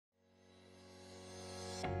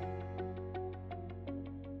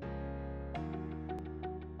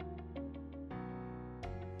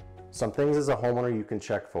Some things as a homeowner you can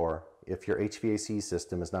check for if your HVAC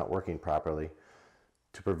system is not working properly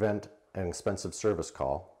to prevent an expensive service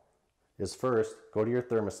call is first, go to your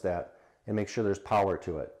thermostat and make sure there's power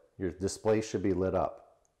to it. Your display should be lit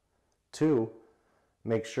up. 2,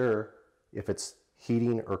 make sure if it's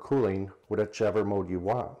heating or cooling, whichever mode you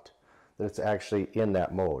want, that it's actually in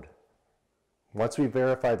that mode. Once we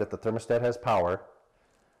verify that the thermostat has power,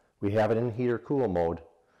 we have it in heat or cool mode,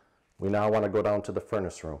 we now want to go down to the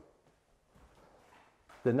furnace room.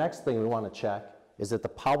 The next thing we want to check is that the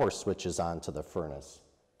power switch is on to the furnace.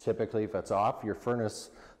 Typically, if it's off, your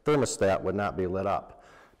furnace thermostat would not be lit up,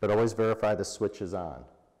 but always verify the switch is on.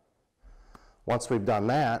 Once we've done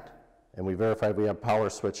that, and we verified we have power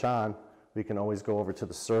switch on, we can always go over to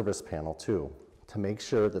the service panel too, to make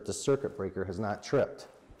sure that the circuit breaker has not tripped.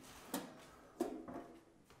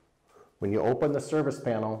 When you open the service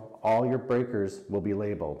panel, all your breakers will be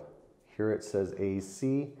labeled. Here it says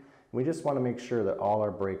AC. We just want to make sure that all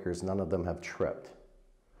our breakers, none of them have tripped.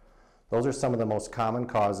 Those are some of the most common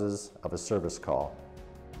causes of a service call.